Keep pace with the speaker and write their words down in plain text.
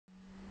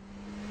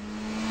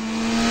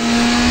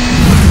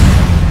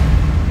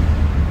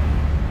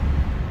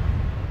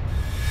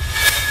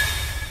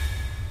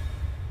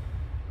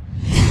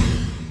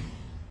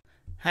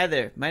Hi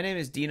there, my name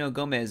is Dino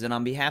Gomez, and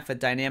on behalf of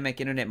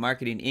Dynamic Internet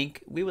Marketing Inc.,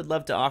 we would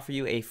love to offer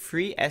you a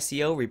free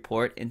SEO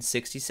report in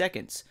 60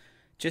 seconds.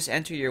 Just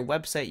enter your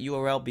website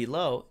URL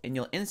below, and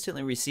you'll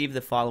instantly receive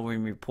the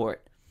following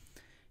report.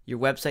 Your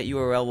website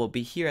URL will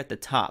be here at the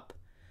top,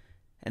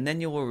 and then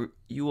you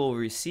will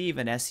receive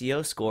an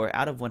SEO score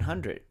out of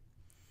 100.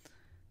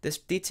 This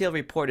detailed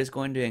report is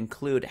going to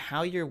include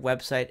how your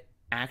website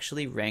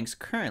actually ranks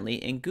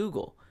currently in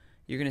Google.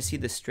 You're going to see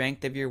the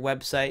strength of your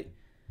website.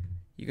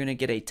 You're going to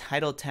get a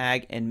title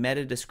tag and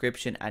meta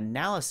description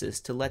analysis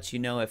to let you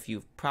know if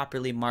you've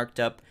properly marked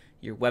up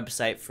your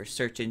website for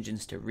search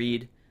engines to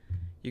read.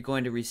 You're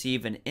going to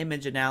receive an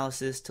image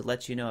analysis to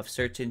let you know if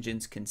search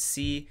engines can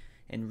see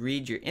and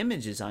read your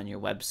images on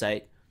your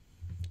website.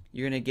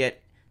 You're going to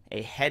get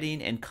a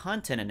heading and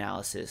content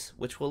analysis,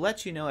 which will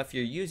let you know if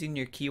you're using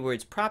your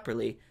keywords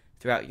properly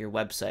throughout your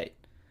website.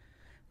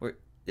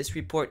 This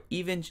report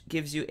even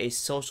gives you a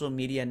social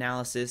media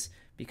analysis,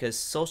 because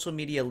social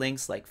media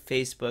links like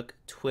Facebook,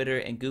 Twitter,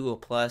 and Google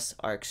Plus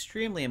are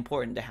extremely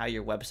important to how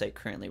your website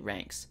currently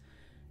ranks.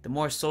 The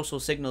more social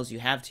signals you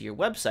have to your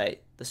website,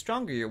 the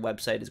stronger your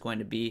website is going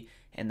to be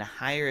and the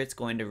higher it's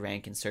going to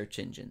rank in search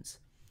engines.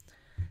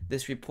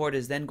 This report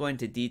is then going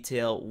to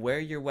detail where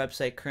your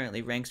website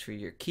currently ranks for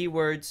your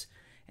keywords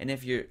and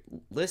if you're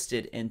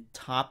listed in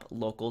top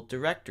local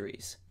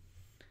directories.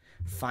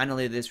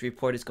 Finally, this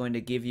report is going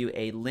to give you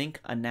a link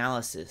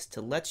analysis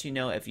to let you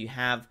know if you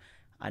have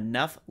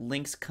enough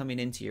links coming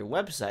into your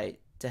website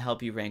to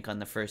help you rank on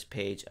the first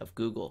page of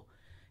Google.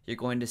 You're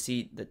going to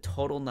see the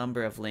total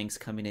number of links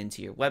coming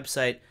into your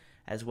website,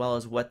 as well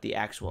as what the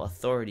actual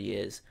authority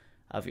is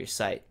of your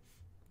site.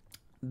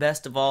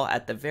 Best of all,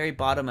 at the very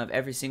bottom of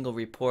every single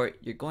report,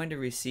 you're going to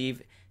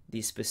receive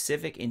the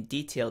specific and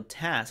detailed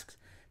tasks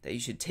that you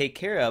should take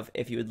care of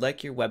if you would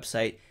like your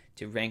website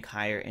to rank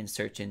higher in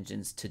search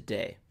engines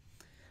today.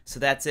 So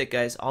that's it,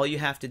 guys. All you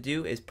have to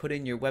do is put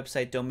in your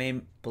website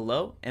domain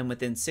below, and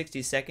within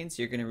 60 seconds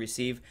you're going to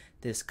receive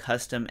this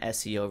custom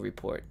SEO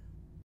report.